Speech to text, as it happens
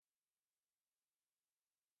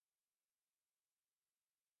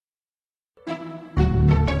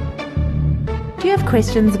have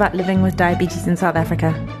questions about living with diabetes in South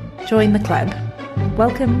Africa? Join the club.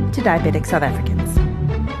 Welcome to Diabetic South Africans.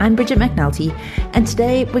 I'm Bridget McNulty, and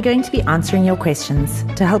today we're going to be answering your questions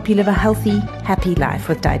to help you live a healthy, happy life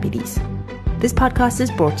with diabetes. This podcast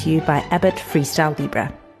is brought to you by Abbott Freestyle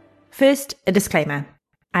Libre. First, a disclaimer.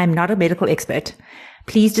 I'm not a medical expert.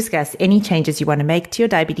 Please discuss any changes you want to make to your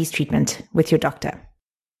diabetes treatment with your doctor.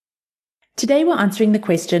 Today we're answering the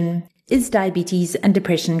question, is diabetes and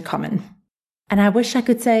depression common? And I wish I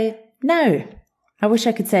could say, no. I wish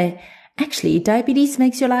I could say, actually, diabetes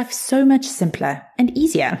makes your life so much simpler and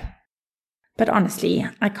easier. But honestly,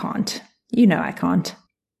 I can't. You know I can't.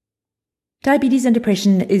 Diabetes and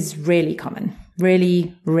depression is really common.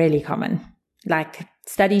 Really, really common. Like,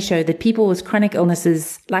 studies show that people with chronic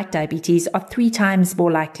illnesses like diabetes are 3 times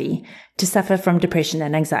more likely to suffer from depression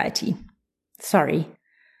and anxiety. Sorry.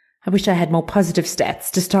 I wish I had more positive stats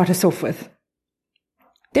to start us off with.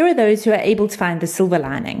 There are those who are able to find the silver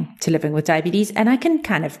lining to living with diabetes, and I can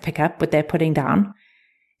kind of pick up what they're putting down.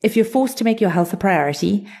 If you're forced to make your health a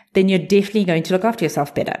priority, then you're definitely going to look after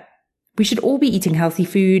yourself better. We should all be eating healthy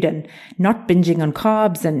food and not binging on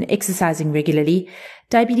carbs and exercising regularly.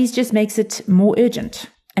 Diabetes just makes it more urgent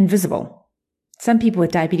and visible. Some people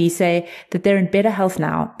with diabetes say that they're in better health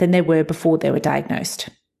now than they were before they were diagnosed.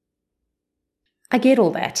 I get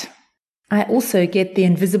all that. I also get the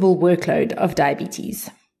invisible workload of diabetes.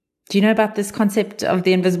 Do you know about this concept of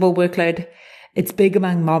the invisible workload? It's big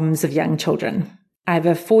among moms of young children. I have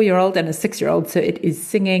a 4-year-old and a 6-year-old, so it is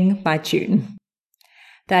singing my tune.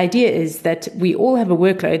 The idea is that we all have a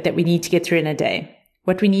workload that we need to get through in a day,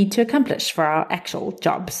 what we need to accomplish for our actual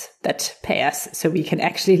jobs that pay us so we can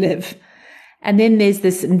actually live. And then there's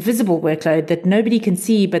this invisible workload that nobody can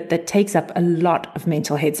see, but that takes up a lot of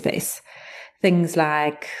mental headspace. Things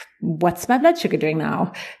like, what's my blood sugar doing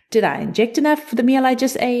now? Did I inject enough for the meal I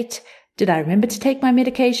just ate? Did I remember to take my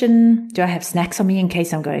medication? Do I have snacks on me in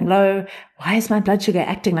case I'm going low? Why is my blood sugar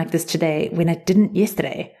acting like this today when it didn't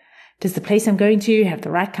yesterday? Does the place I'm going to have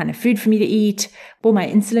the right kind of food for me to eat? Will my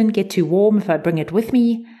insulin get too warm if I bring it with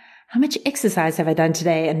me? How much exercise have I done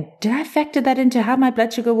today? And did I factor that into how my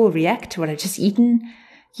blood sugar will react to what I've just eaten?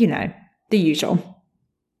 You know, the usual.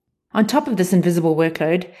 On top of this invisible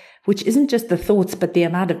workload, which isn't just the thoughts but the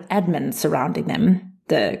amount of admin surrounding them,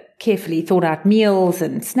 the carefully thought out meals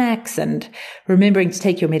and snacks and remembering to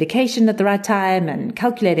take your medication at the right time and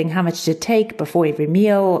calculating how much to take before every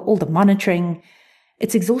meal, all the monitoring,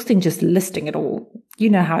 it's exhausting just listing it all. You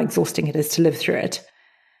know how exhausting it is to live through it.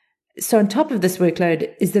 So on top of this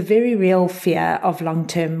workload is the very real fear of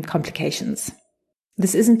long-term complications.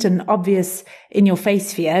 This isn't an obvious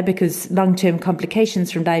in-your-face fear because long-term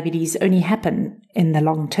complications from diabetes only happen in the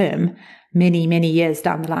long term, many, many years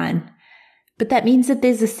down the line. But that means that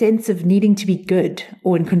there's a sense of needing to be good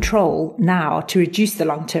or in control now to reduce the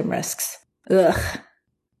long-term risks. Ugh.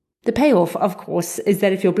 The payoff, of course, is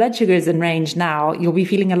that if your blood sugar is in range now, you'll be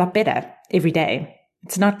feeling a lot better every day.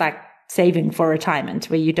 It's not like saving for retirement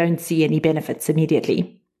where you don't see any benefits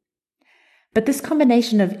immediately. But this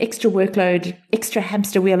combination of extra workload, extra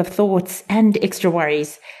hamster wheel of thoughts, and extra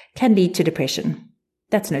worries can lead to depression.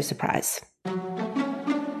 That's no surprise.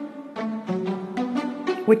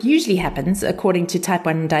 What usually happens, according to type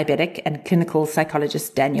 1 diabetic and clinical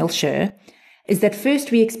psychologist Daniel Scher, is that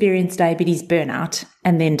first we experience diabetes burnout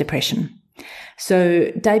and then depression.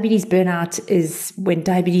 So diabetes burnout is when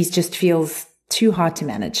diabetes just feels too hard to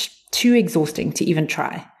manage, too exhausting to even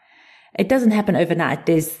try. It doesn't happen overnight.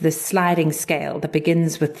 There's this sliding scale that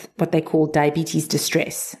begins with what they call diabetes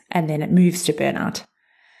distress, and then it moves to burnout.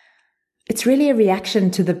 It's really a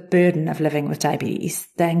reaction to the burden of living with diabetes,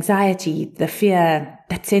 the anxiety, the fear,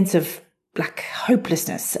 that sense of like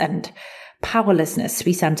hopelessness and powerlessness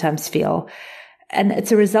we sometimes feel. And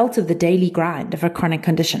it's a result of the daily grind of a chronic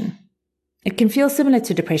condition. It can feel similar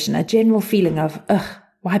to depression, a general feeling of,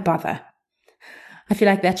 why bother? I feel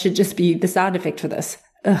like that should just be the sound effect for this.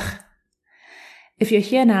 Ugh. If you're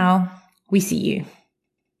here now, we see you.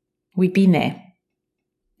 We've been there.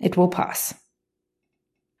 It will pass.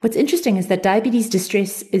 What's interesting is that diabetes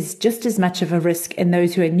distress is just as much of a risk in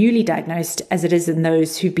those who are newly diagnosed as it is in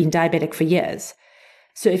those who've been diabetic for years.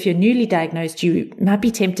 So if you're newly diagnosed, you might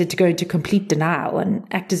be tempted to go into complete denial and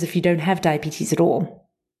act as if you don't have diabetes at all.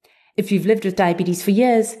 If you've lived with diabetes for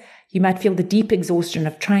years, you might feel the deep exhaustion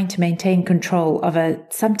of trying to maintain control of a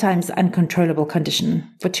sometimes uncontrollable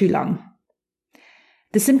condition for too long.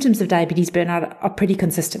 The symptoms of diabetes burnout are pretty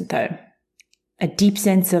consistent, though. A deep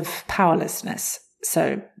sense of powerlessness,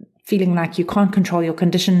 so feeling like you can't control your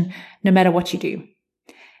condition no matter what you do.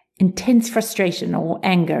 Intense frustration or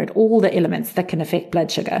anger at all the elements that can affect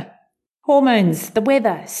blood sugar. Hormones, the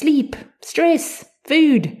weather, sleep, stress,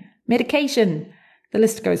 food, medication, the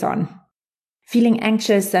list goes on. Feeling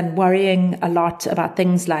anxious and worrying a lot about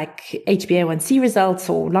things like HbA1c results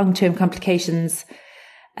or long-term complications.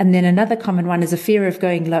 And then another common one is a fear of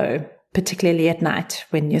going low, particularly at night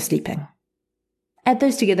when you're sleeping. Add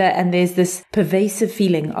those together and there's this pervasive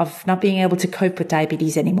feeling of not being able to cope with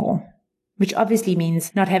diabetes anymore, which obviously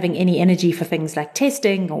means not having any energy for things like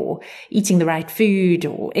testing or eating the right food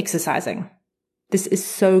or exercising. This is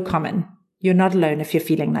so common. You're not alone if you're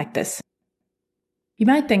feeling like this. You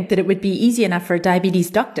might think that it would be easy enough for a diabetes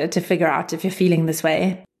doctor to figure out if you're feeling this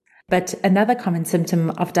way, but another common symptom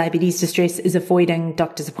of diabetes distress is avoiding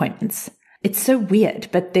doctor's appointments. It's so weird,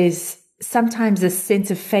 but there's sometimes a sense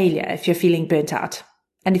of failure if you're feeling burnt out.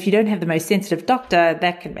 And if you don't have the most sensitive doctor,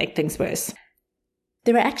 that can make things worse.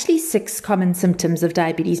 There are actually 6 common symptoms of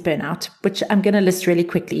diabetes burnout, which I'm going to list really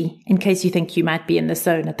quickly in case you think you might be in the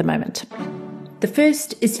zone at the moment. The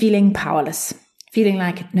first is feeling powerless. Feeling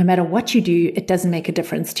like no matter what you do, it doesn't make a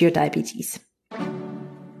difference to your diabetes.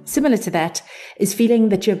 Similar to that is feeling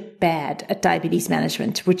that you're bad at diabetes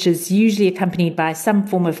management, which is usually accompanied by some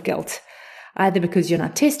form of guilt, either because you're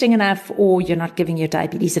not testing enough or you're not giving your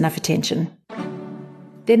diabetes enough attention.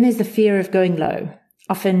 Then there's the fear of going low,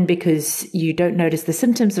 often because you don't notice the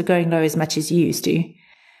symptoms of going low as much as you used to,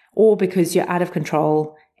 or because you're out of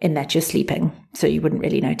control in that you're sleeping, so you wouldn't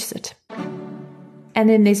really notice it. And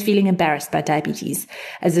then there's feeling embarrassed by diabetes,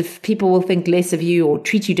 as if people will think less of you or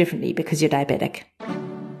treat you differently because you're diabetic.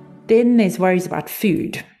 Then there's worries about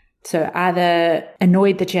food. So either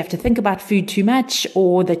annoyed that you have to think about food too much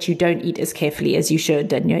or that you don't eat as carefully as you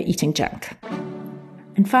should and you're eating junk.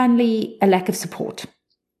 And finally, a lack of support.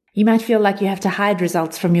 You might feel like you have to hide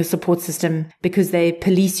results from your support system because they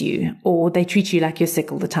police you or they treat you like you're sick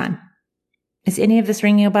all the time. Is any of this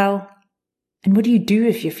ringing a bell? And what do you do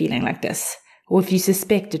if you're feeling like this? Or if you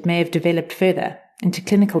suspect it may have developed further into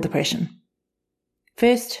clinical depression?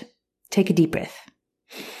 First, take a deep breath.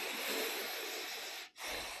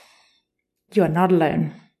 You are not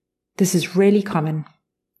alone. This is really common.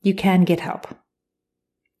 You can get help.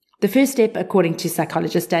 The first step, according to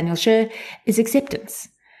psychologist Daniel Scher, is acceptance.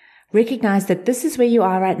 Recognize that this is where you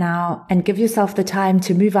are right now and give yourself the time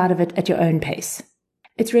to move out of it at your own pace.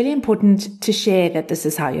 It's really important to share that this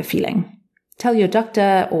is how you're feeling. Tell your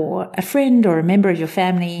doctor or a friend or a member of your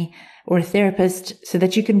family or a therapist so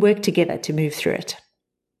that you can work together to move through it.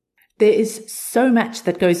 There is so much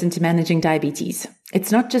that goes into managing diabetes.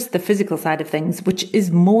 It's not just the physical side of things, which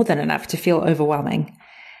is more than enough to feel overwhelming.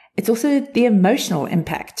 It's also the emotional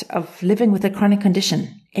impact of living with a chronic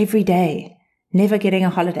condition every day, never getting a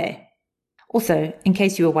holiday. Also, in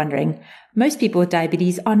case you were wondering, most people with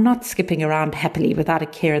diabetes are not skipping around happily without a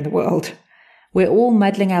care in the world. We're all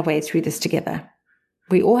muddling our way through this together.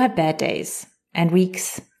 We all have bad days and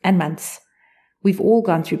weeks and months. We've all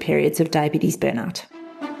gone through periods of diabetes burnout.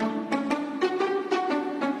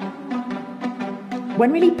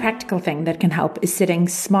 One really practical thing that can help is setting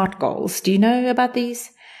SMART goals. Do you know about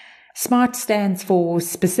these? SMART stands for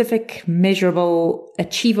specific, measurable,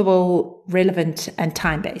 achievable, relevant, and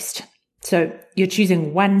time-based. So you're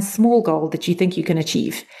choosing one small goal that you think you can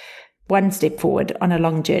achieve, one step forward on a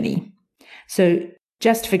long journey. So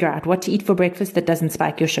just figure out what to eat for breakfast that doesn't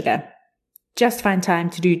spike your sugar. Just find time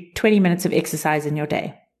to do 20 minutes of exercise in your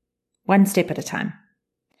day, one step at a time.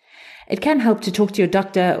 It can help to talk to your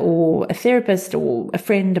doctor or a therapist or a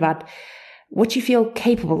friend about what you feel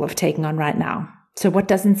capable of taking on right now. So what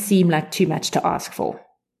doesn't seem like too much to ask for.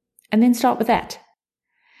 And then start with that.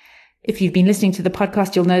 If you've been listening to the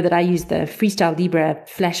podcast, you'll know that I use the Freestyle Libre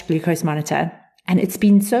flash glucose monitor, and it's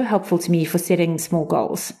been so helpful to me for setting small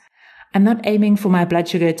goals. I'm not aiming for my blood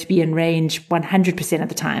sugar to be in range 100% of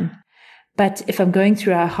the time. But if I'm going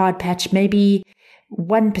through a hard patch, maybe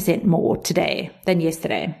 1% more today than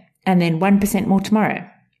yesterday, and then 1% more tomorrow.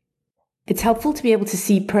 It's helpful to be able to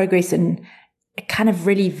see progress in a kind of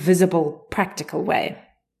really visible, practical way.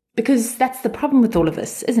 Because that's the problem with all of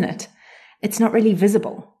this, isn't it? It's not really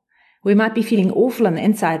visible. We might be feeling awful on the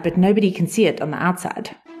inside, but nobody can see it on the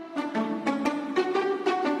outside.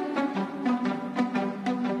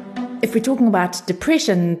 If we're talking about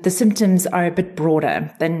depression, the symptoms are a bit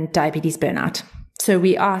broader than diabetes burnout. So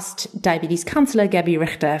we asked diabetes counselor Gabby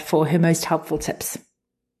Richter for her most helpful tips.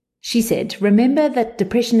 She said, remember that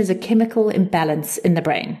depression is a chemical imbalance in the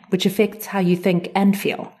brain, which affects how you think and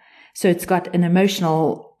feel. So it's got an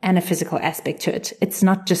emotional and a physical aspect to it. It's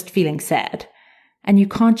not just feeling sad. And you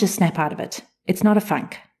can't just snap out of it. It's not a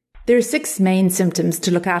funk. There are 6 main symptoms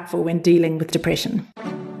to look out for when dealing with depression.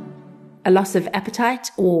 A loss of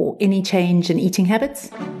appetite or any change in eating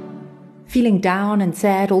habits. Feeling down and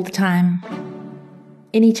sad all the time.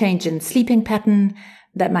 any change in sleeping pattern,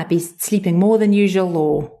 that might be sleeping more than usual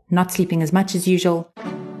or not sleeping as much as usual,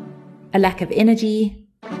 a lack of energy,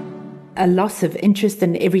 a loss of interest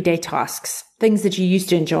in everyday tasks, things that you used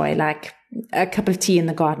to enjoy, like a cup of tea in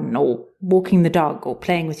the garden or walking the dog or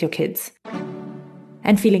playing with your kids,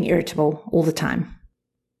 and feeling irritable all the time.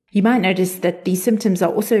 You might notice that these symptoms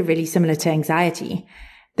are also really similar to anxiety.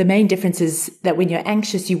 The main difference is that when you're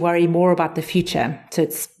anxious, you worry more about the future. So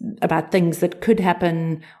it's about things that could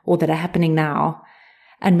happen or that are happening now.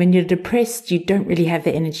 And when you're depressed, you don't really have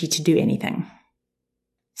the energy to do anything.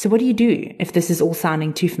 So what do you do if this is all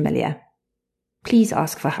sounding too familiar? Please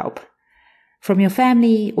ask for help. From your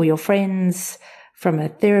family or your friends, from a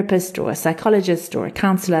therapist or a psychologist or a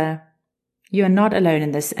counselor. You are not alone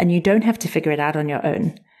in this, and you don't have to figure it out on your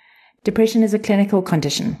own. Depression is a clinical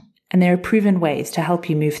condition, and there are proven ways to help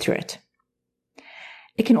you move through it.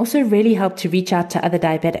 It can also really help to reach out to other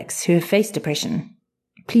diabetics who have faced depression.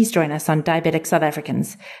 Please join us on Diabetic South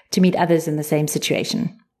Africans to meet others in the same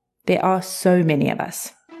situation. There are so many of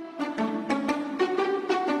us.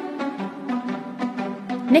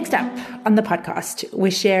 Next up on the podcast,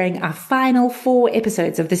 we're sharing our final 4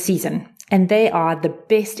 episodes of the season, and they are the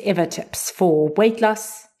best ever tips for weight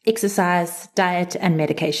loss, exercise, diet, and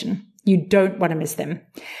medication. You don't want to miss them.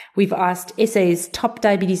 We've asked SA's top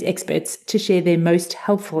diabetes experts to share their most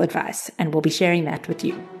helpful advice, and we'll be sharing that with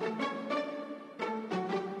you.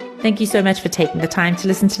 Thank you so much for taking the time to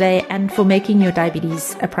listen today and for making your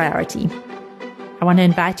diabetes a priority. I want to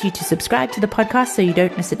invite you to subscribe to the podcast so you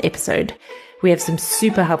don't miss an episode. We have some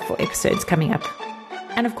super helpful episodes coming up.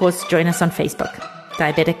 And of course, join us on Facebook,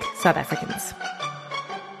 Diabetic South Africans.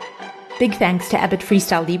 Big thanks to Abbott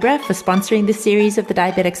Freestyle Libre for sponsoring this series of the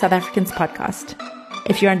Diabetic South Africans podcast.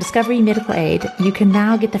 If you're on Discovery Medical Aid, you can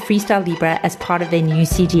now get the Freestyle Libre as part of their new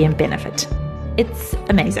CGM benefit. It's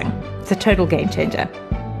amazing. It's a total game changer.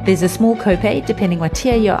 There's a small copay depending what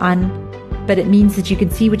tier you're on, but it means that you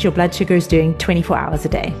can see what your blood sugar is doing 24 hours a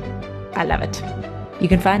day. I love it. You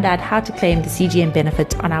can find out how to claim the CGM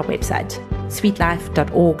benefit on our website,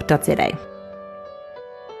 sweetlife.org.za.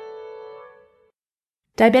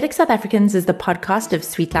 Diabetic South Africans is the podcast of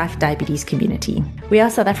Sweet Life Diabetes Community. We are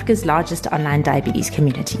South Africa's largest online diabetes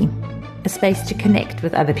community, a space to connect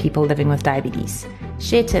with other people living with diabetes,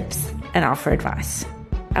 share tips, and offer advice.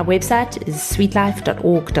 Our website is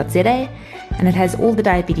sweetlife.org.za, and it has all the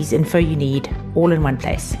diabetes info you need, all in one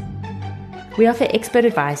place. We offer expert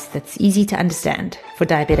advice that's easy to understand for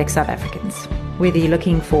diabetic South Africans. Whether you're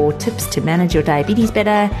looking for tips to manage your diabetes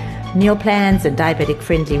better, meal plans and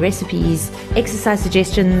diabetic-friendly recipes, exercise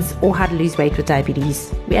suggestions, or how to lose weight with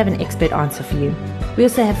diabetes, we have an expert answer for you. We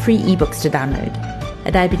also have free ebooks to download,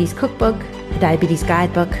 a diabetes cookbook, a diabetes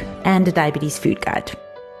guidebook, and a diabetes food guide.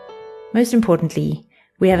 Most importantly,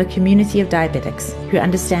 we have a community of diabetics who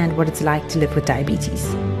understand what it's like to live with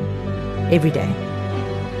diabetes every day.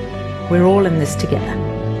 We're all in this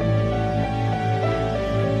together.